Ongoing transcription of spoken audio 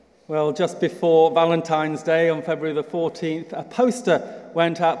Well, just before Valentine's Day on February the 14th, a poster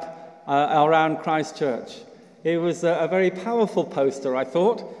went up around Christchurch. It was a very powerful poster, I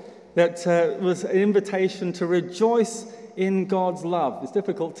thought, that was an invitation to rejoice in God's love. It's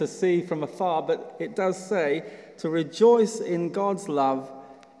difficult to see from afar, but it does say to rejoice in God's love.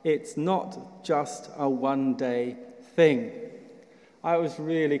 It's not just a one-day thing. I was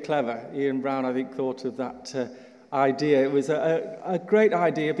really clever. Ian Brown, I think, thought of that idea. It was a great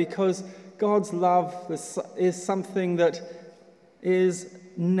idea because God's love is something that is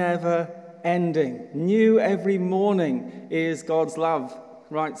never ending. New every morning is God's love,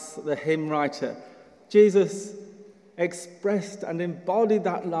 writes the hymn writer. Jesus expressed and embodied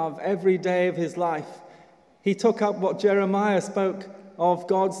that love every day of his life. He took up what Jeremiah spoke of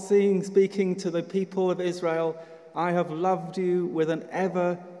God speaking to the people of Israel. I have loved you with an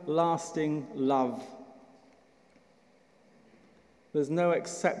everlasting love. There's no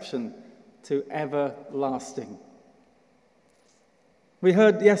exception to everlasting. We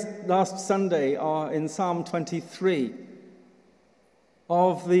heard last Sunday in Psalm 23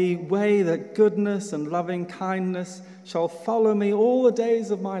 of the way that goodness and loving kindness shall follow me all the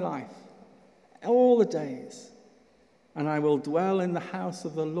days of my life, all the days, and I will dwell in the house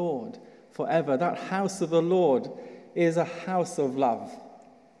of the Lord forever. That house of the Lord is a house of love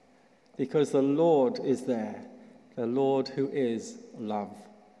because the Lord is there, the Lord who is love.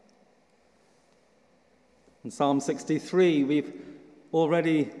 In Psalm 63, we've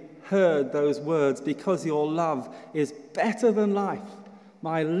already heard those words, because your love is better than life.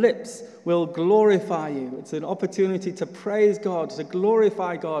 My lips will glorify you. It's an opportunity to praise God, to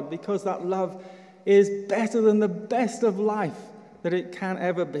glorify God, because that love is better than the best of life that it can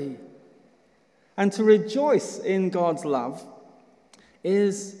ever be. And to rejoice in God's love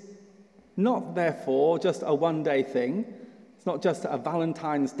is not, therefore, just a one-day thing. It's not just a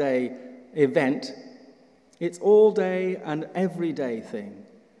Valentine's Day event. It's all day and everyday thing.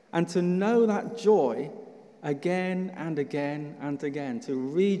 And to know that joy again and again and again, to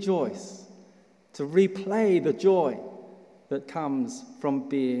rejoice, to replay the joy that comes from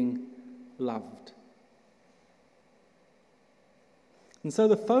being loved. And so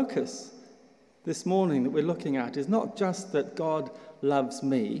the focus this morning that we're looking at is not just that God loves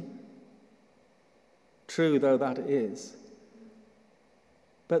me, true though that is,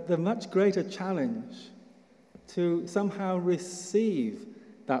 but the much greater challenge to somehow receive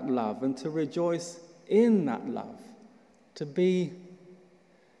that love and to rejoice in that love, to be,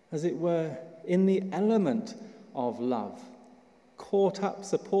 as it were, in the element of love, caught up,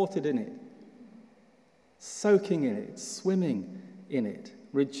 supported in it, soaking in it, swimming in it.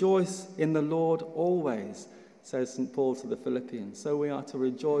 Rejoice in the Lord always, says St. Paul to the Philippians. So we are to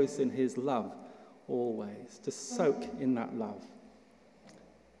rejoice in his love always, to soak in that love.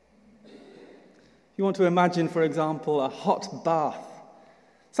 You want to imagine, for example, a hot bath,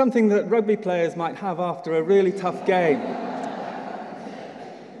 something that rugby players might have after a really tough game.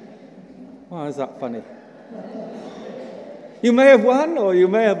 Why is that funny? You may have won or you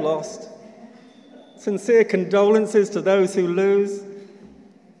may have lost. Sincere condolences to those who lose,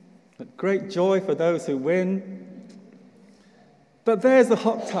 but great joy for those who win. But there's the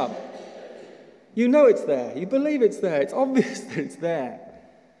hot tub. You know it's there. You believe it's there. It's obvious that it's there.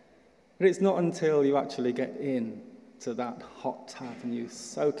 But it's not until you actually get in to that hot tub and you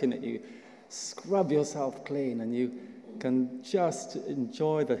soak in it, you scrub yourself clean, and you can just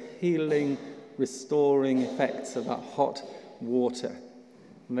enjoy the healing, restoring effects of that hot water.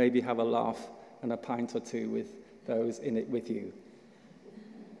 Maybe have a laugh and a pint or two with those in it with you.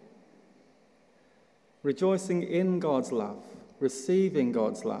 Rejoicing in God's love, receiving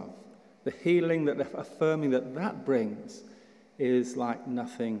God's love, the healing, that affirming that brings is like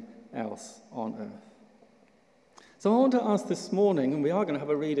nothing else on earth. So I want to ask this morning, and we are going to have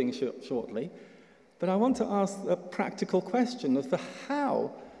a reading shortly, but I want to ask a practical question as to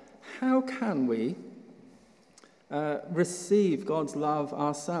how can we receive God's love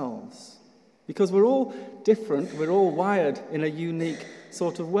ourselves? Because we're all different, we're all wired in a unique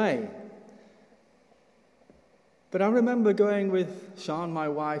sort of way. But I remember going with Sian, my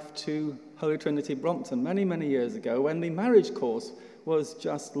wife, to Holy Trinity Brompton many, many years ago when the marriage course was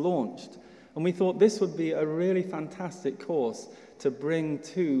just launched. And we thought this would be a really fantastic course to bring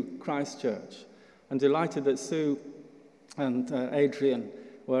to Christchurch. I'm delighted that Sue and Adrian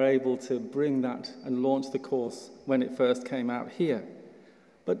were able to bring that and launch the course when it first came out here.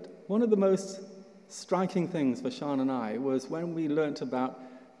 But one of the most striking things for Sian and I was when we learnt about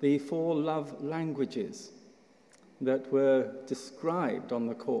the 4 love languages that were described on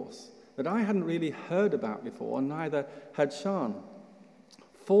the course that I hadn't really heard about before, and neither had Sian.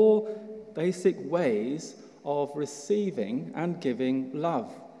 4 basic ways of receiving and giving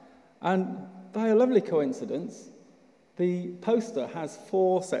love. And by a lovely coincidence, the poster has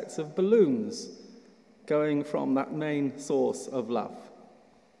 4 sets of balloons going from that main source of love.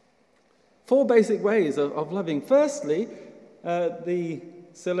 4 basic ways of loving. Firstly, the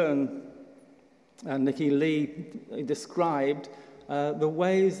Scylla and Nikki Lee described the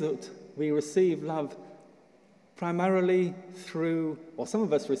ways that we receive love primarily through, or some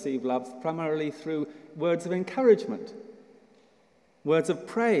of us receive love primarily through words of encouragement, words of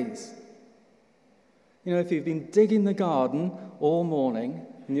praise. You know, if you've been digging the garden all morning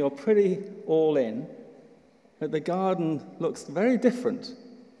and you're pretty all in, but the garden looks very different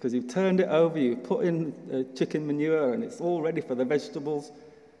because you've turned it over, you've put in chicken manure and it's all ready for the vegetables.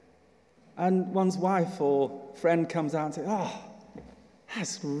 And one's wife or friend comes out and says, "Oh,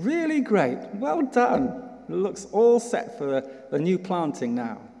 that's really great. Well done. It looks all set for the new planting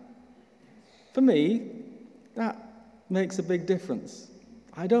now." For me, that makes a big difference.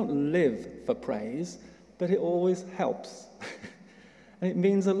 I don't live for praise, but it always helps. And it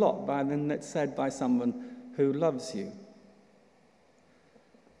means a lot when it's said by someone who loves you.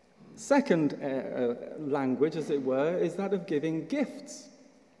 Second language, as it were, is that of giving gifts.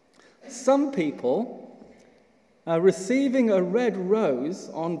 Some people, receiving a red rose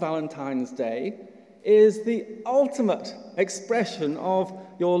on Valentine's Day is the ultimate expression of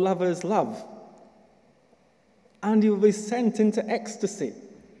your lover's love. And you will be sent into ecstasy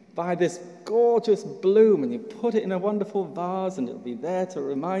by this gorgeous bloom, and you put it in a wonderful vase, and it'll be there to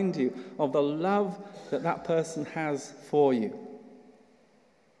remind you of the love that that person has for you.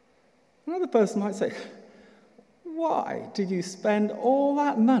 Another person might say, "Why did you spend all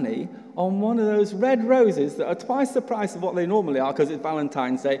that money on one of those red roses that are twice the price of what they normally are because it's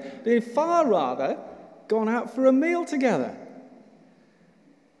Valentine's Day? They'd far rather gone out for a meal together."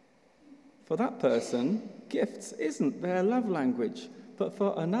 For that person, gifts isn't their love language, but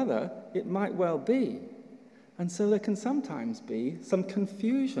for another, it might well be. And so there can sometimes be some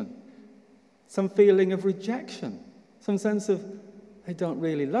confusion, some feeling of rejection, some sense of they don't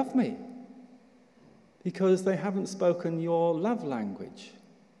really love me because they haven't spoken your love language.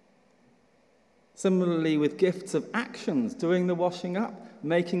 Similarly with gifts of actions, doing the washing up,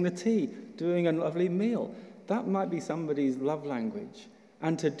 making the tea, doing a lovely meal. That might be somebody's love language.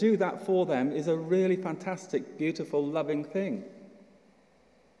 And to do that for them is a really fantastic, beautiful, loving thing.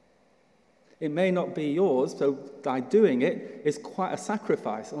 It may not be yours, so by doing it, it's quite a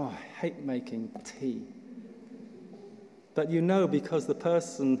sacrifice. Oh, I hate making tea. But you know because the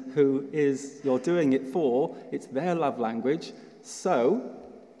person who you're doing it for, it's their love language, so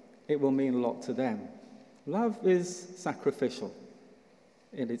it will mean a lot to them. Love is sacrificial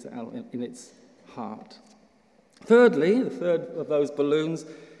in its heart. Thirdly, the third of those balloons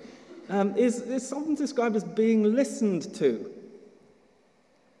is something described as being listened to.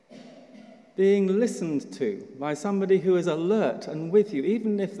 Being listened to by somebody who is alert and with you,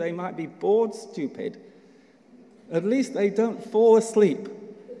 even if they might be bored stupid, at least they don't fall asleep.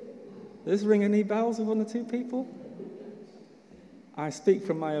 Does this ring any bells with 1 or 2 people? I speak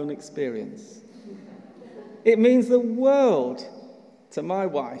from my own experience. It means the world to my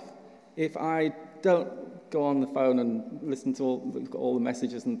wife if I don't go on the phone and listen to all the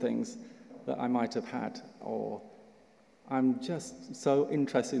messages and things that I might have had, or I'm just so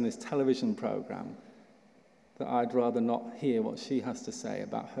interested in this television program that I'd rather not hear what she has to say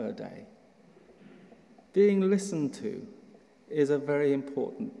about her day. Being listened to is a very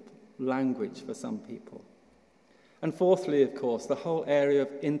important language for some people. And fourthly, of course, the whole area of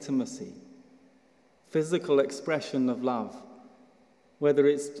intimacy, physical expression of love, whether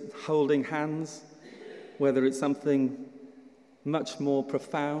it's holding hands, whether it's something much more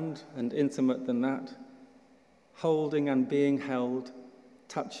profound and intimate than that, holding and being held,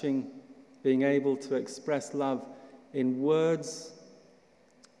 touching, being able to express love in words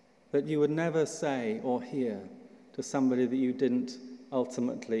that you would never say or hear to somebody that you didn't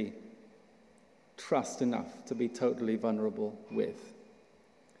ultimately trust enough to be totally vulnerable with.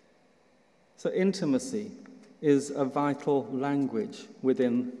 So intimacy is a vital language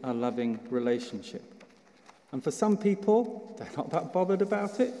within a loving relationship. And for some people, they're not that bothered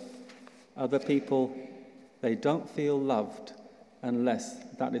about it. Other people, they don't feel loved unless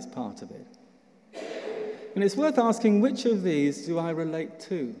that is part of it. And it's worth asking, which of these do I relate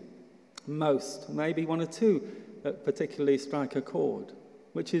to most? Maybe 1 or 2 that particularly strike a chord.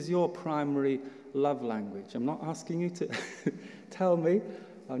 Which is your primary love language? I'm not asking you to tell me.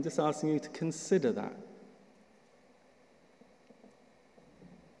 I'm just asking you to consider that.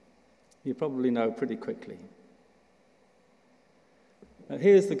 You probably know pretty quickly.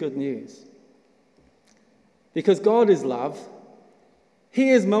 Here's the good news. Because God is love, he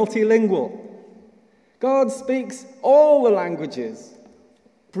is multilingual. God speaks all the languages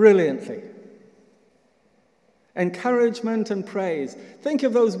brilliantly. Encouragement and praise. Think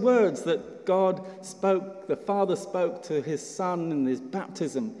of those words that God spoke, the Father spoke to his Son in his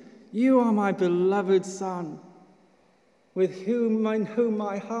baptism. You are my beloved Son, in whom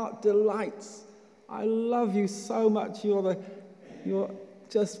my heart delights. I love you so much. You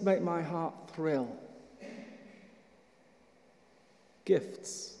just make my heart thrill.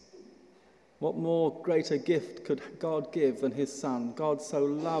 Gifts. What more greater gift could God give than his Son? God so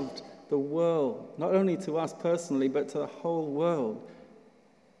loved the world, not only to us personally, but to the whole world,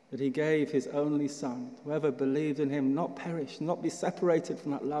 that he gave his only Son. Whoever believed in him not perish, not be separated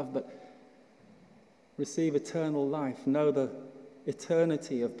from that love, but receive eternal life, know the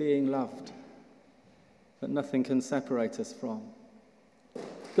eternity of being loved that nothing can separate us from.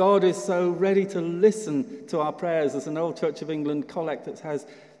 God is so ready to listen to our prayers. There's an old Church of England collect that has,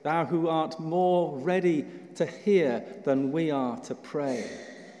 "Thou who art more ready to hear than we are to pray."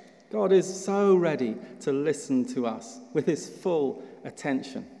 God is so ready to listen to us with his full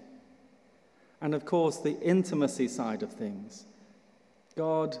attention. And of course, the intimacy side of things.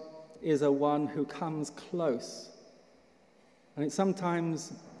 God is a one who comes close. And it's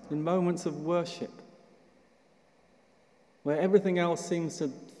sometimes in moments of worship where everything else seems to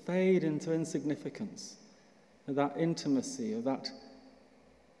fade into insignificance, and that intimacy, or that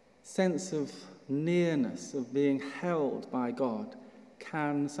sense of nearness, of being held by God,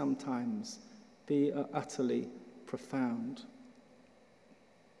 can sometimes be utterly profound.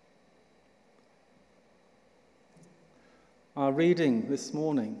 Our reading this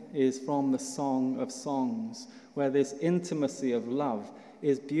morning is from the Song of Songs, where this intimacy of love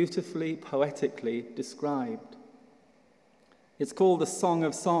is beautifully, poetically described. It's called the Song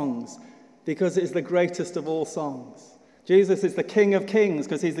of Songs because it is the greatest of all songs. Jesus is the King of Kings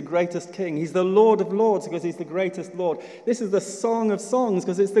because he's the greatest King. He's the Lord of Lords because he's the greatest Lord. This is the Song of Songs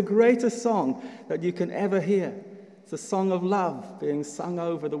because it's the greatest song that you can ever hear. It's a song of love being sung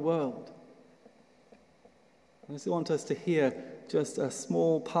over the world. I just want us to hear just a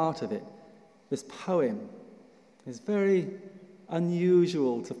small part of it. This poem is very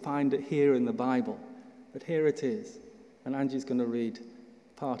unusual to find it here in the Bible, but here it is. And Angie's going to read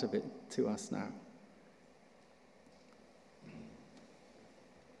part of it to us now.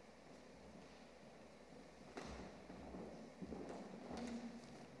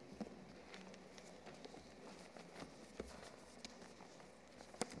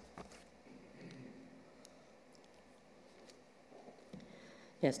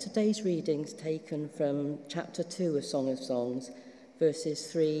 Yes, today's reading's taken from chapter 2 of Song of Songs,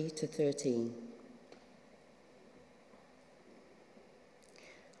 verses 3 to 13.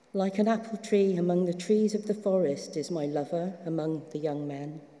 Like an apple tree among the trees of the forest is my lover among the young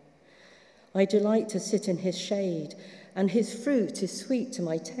men. I delight to sit in his shade, and his fruit is sweet to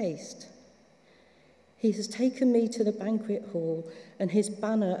my taste. He has taken me to the banquet hall, and his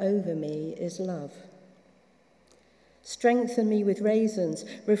banner over me is love. Strengthen me with raisins,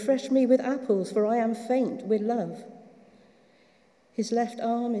 refresh me with apples, for I am faint with love. His left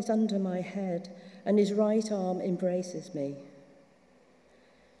arm is under my head, and his right arm embraces me.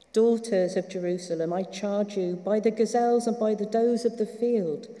 Daughters of Jerusalem, I charge you, by the gazelles and by the does of the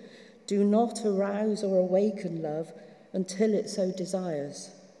field, do not arouse or awaken love until it so desires.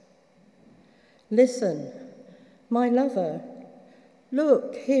 Listen, my lover,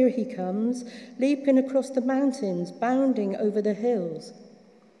 look, here he comes, leaping across the mountains, bounding over the hills.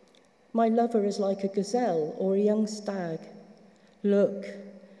 My lover is like a gazelle or a young stag. Look,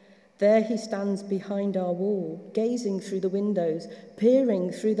 there he stands behind our wall, gazing through the windows,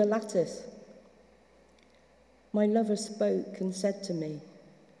 peering through the lattice. My lover spoke and said to me,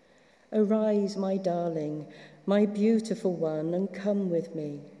 "Arise, my darling, my beautiful one, and come with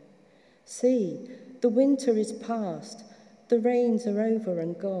me. See, the winter is past, the rains are over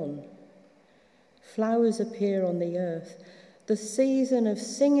and gone. Flowers appear on the earth, the season of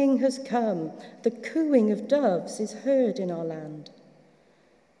singing has come, the cooing of doves is heard in our land.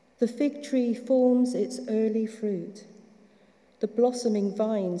 The fig tree forms its early fruit. The blossoming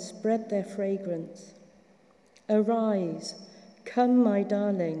vines spread their fragrance. Arise, come, my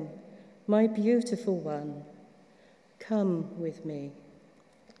darling, my beautiful one, come with me."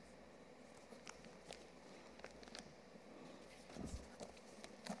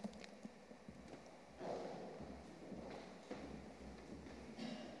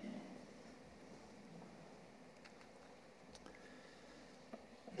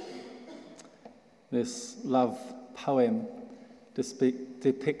 This love poem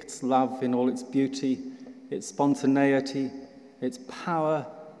depicts love in all its beauty, its spontaneity, its power,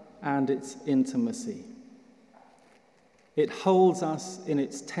 and its intimacy. It holds us in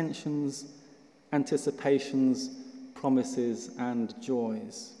its tensions, anticipations, promises, and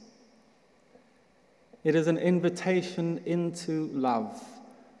joys. It is an invitation into love.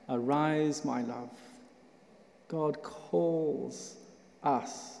 Arise, my love. God calls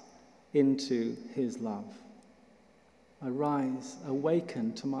us into his love. Arise,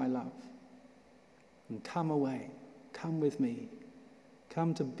 awaken to my love, and come away, come with me,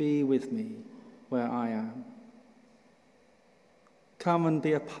 come to be with me where I am. Come and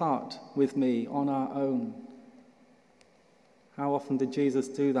be a part with me on our own. How often did Jesus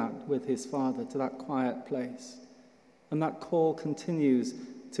do that with his Father, to that quiet place? And that call continues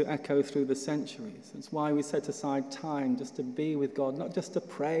to echo through the centuries. It's why we set aside time just to be with God, not just to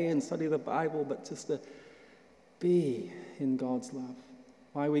pray and study the Bible, but just to be in God's love.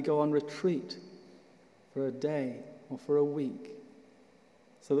 Why we go on retreat for a day or for a week,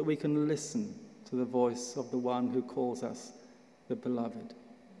 so that we can listen to the voice of the one who calls us the beloved.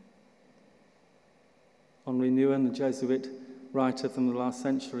 Henri Nouwen, the Jesuit writer from the last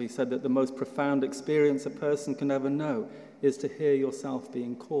century, said that the most profound experience a person can ever know is to hear yourself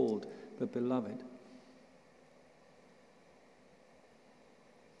being called the beloved.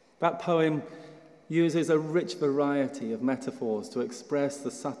 That poem uses a rich variety of metaphors to express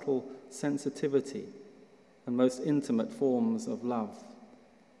the subtle sensitivity and most intimate forms of love.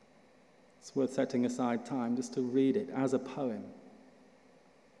 It's worth setting aside time just to read it as a poem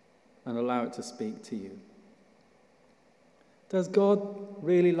and allow it to speak to you. Does God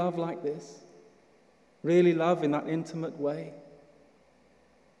really love like this? Really love in that intimate way?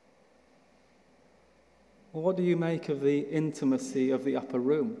 Well, what do you make of the intimacy of the upper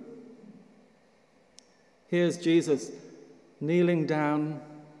room? Here's Jesus kneeling down,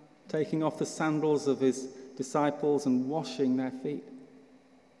 taking off the sandals of his disciples and washing their feet.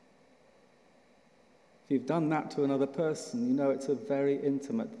 If you've done that to another person, you know it's a very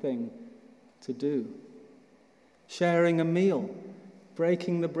intimate thing to do. Sharing a meal,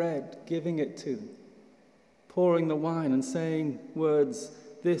 breaking the bread, giving it to them, pouring the wine and saying words,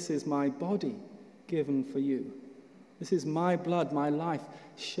 "This is my body given for you. This is my blood, my life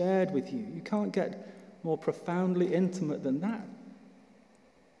shared with you." You can't get more profoundly intimate than that.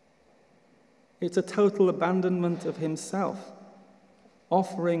 It's a total abandonment of himself,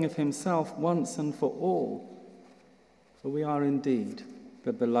 offering of himself once and for all. For we are indeed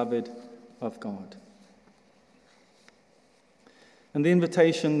the beloved of God. And the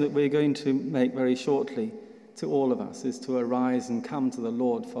invitation that we're going to make very shortly to all of us is to arise and come to the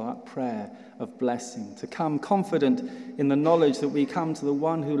Lord for that prayer of blessing, to come confident in the knowledge that we come to the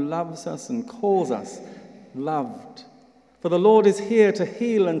one who loves us and calls us loved. For the Lord is here to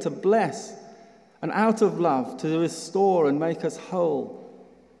heal and to bless, and out of love to restore and make us whole.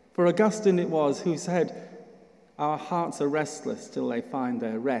 For Augustine it was who said, "Our hearts are restless till they find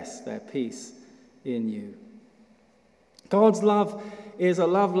their rest, their peace in you." God's love is a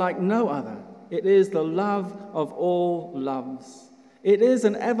love like no other. It is the love of all loves. It is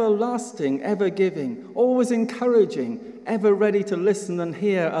an everlasting, ever-giving, always encouraging, ever ready to listen and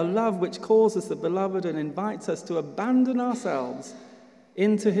hear, a love which calls us the beloved and invites us to abandon ourselves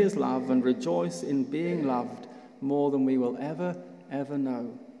into his love and rejoice in being loved more than we will ever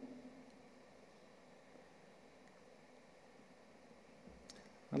know.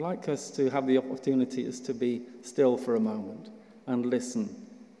 I'd like us to have the opportunities to be still for a moment and listen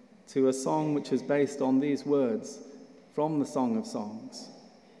to a song which is based on these words from the Song of Songs.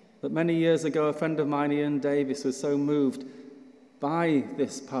 That many years ago, a friend of mine, Ian Davis, was so moved by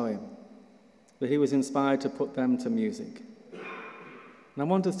this poem that he was inspired to put them to music. And I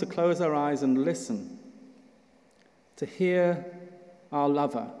want us to close our eyes and listen to hear our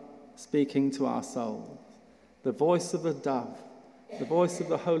lover speaking to our souls, the voice of the dove, the voice of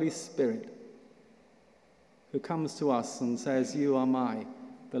the Holy Spirit, who comes to us and says, "You are my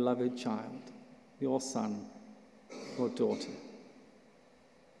beloved child, your son, your daughter."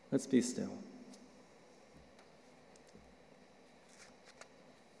 Let's be still.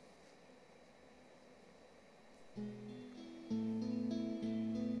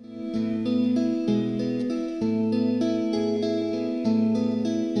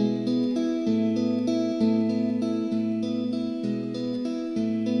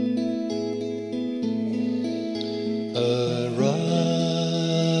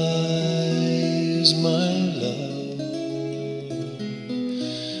 Arise, my love,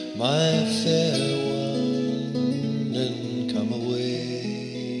 my fair one, and come away.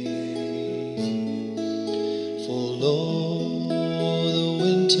 For Lord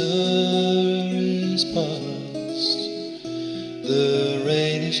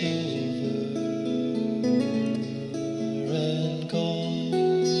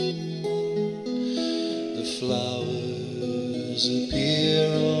appear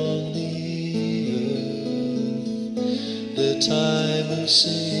on the earth. The time of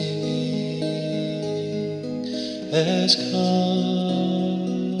singing has come,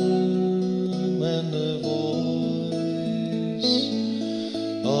 and the voice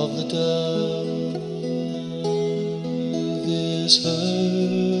of the dove is heard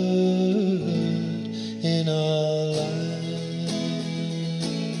in our land.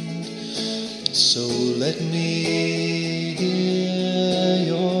 So let me hear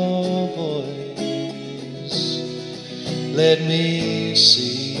your voice, let me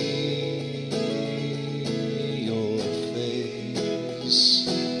see your face,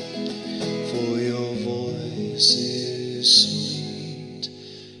 for your voice is sweet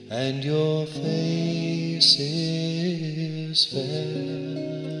and your face is fair.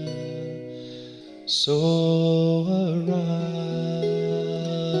 So arise,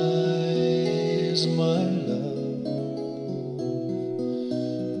 my love,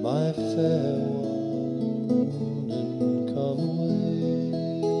 my fair one, and come away.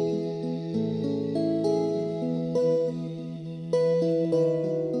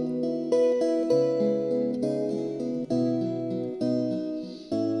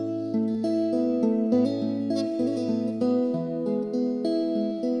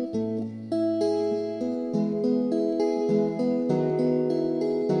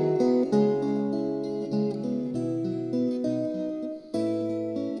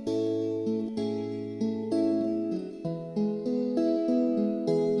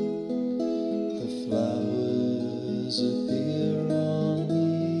 Appear on the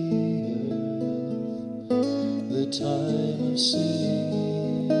earth. The time of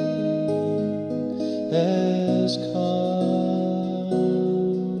singing has come,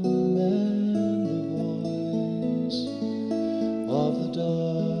 and the voice of the dove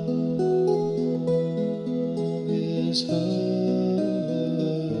is heard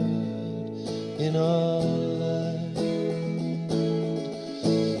in our land.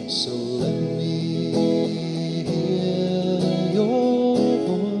 So let me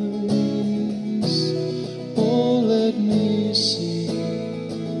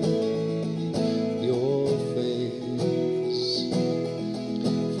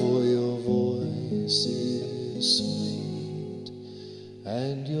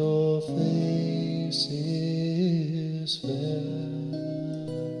and your face is fair.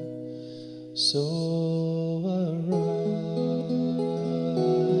 So arise,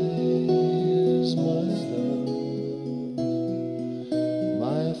 my love,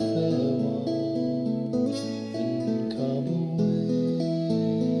 my fair one, and come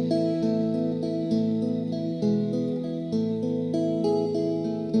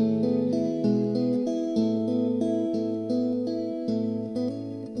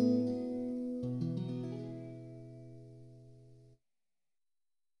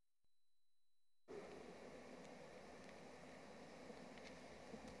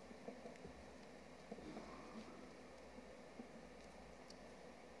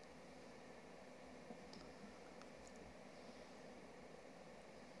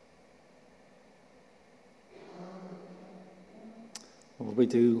Lord, we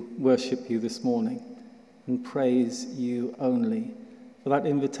do worship you this morning and praise you only for that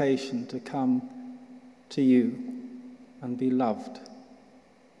invitation to come to you and be loved.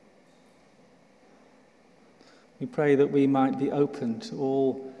 We pray that we might be open to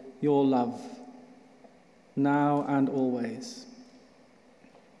all your love, now and always.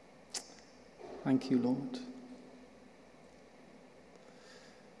 Thank you, Lord.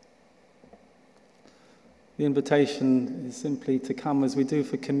 The invitation is simply to come as we do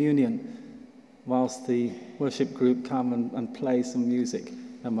for communion, whilst the worship group come and play some music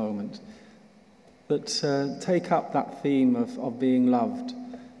in a moment. But take up that theme of being loved.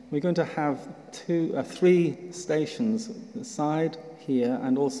 We're going to have three stations, the side here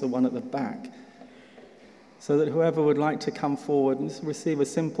and also one at the back, so that whoever would like to come forward and just receive a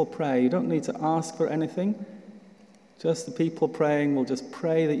simple prayer. You don't need to ask for anything. Just the people praying will just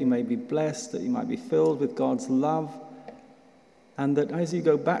pray that you may be blessed, that you might be filled with God's love, and that as you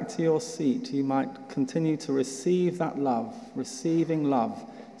go back to your seat, you might continue to receive that love. Receiving love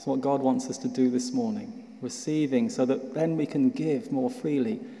is what God wants us to do this morning. Receiving, so that then we can give more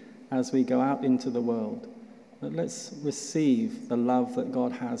freely as we go out into the world. But let's receive the love that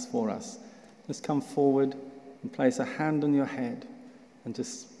God has for us. Let's come forward and place a hand on your head and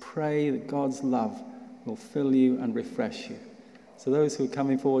just pray that God's love will fill you and refresh you. So those who are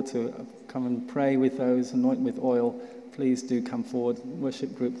coming forward to come and pray with those, anoint with oil, please do come forward.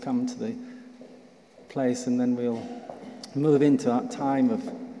 Worship group, come to the place, and then we'll move into that time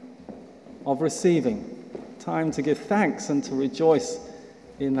of receiving time to give thanks and to rejoice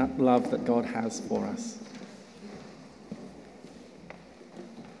in that love that God has for us.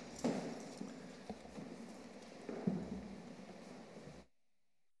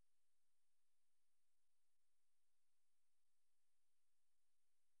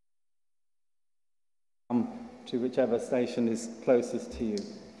 To whichever station is closest to you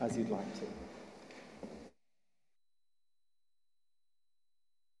as you'd like to.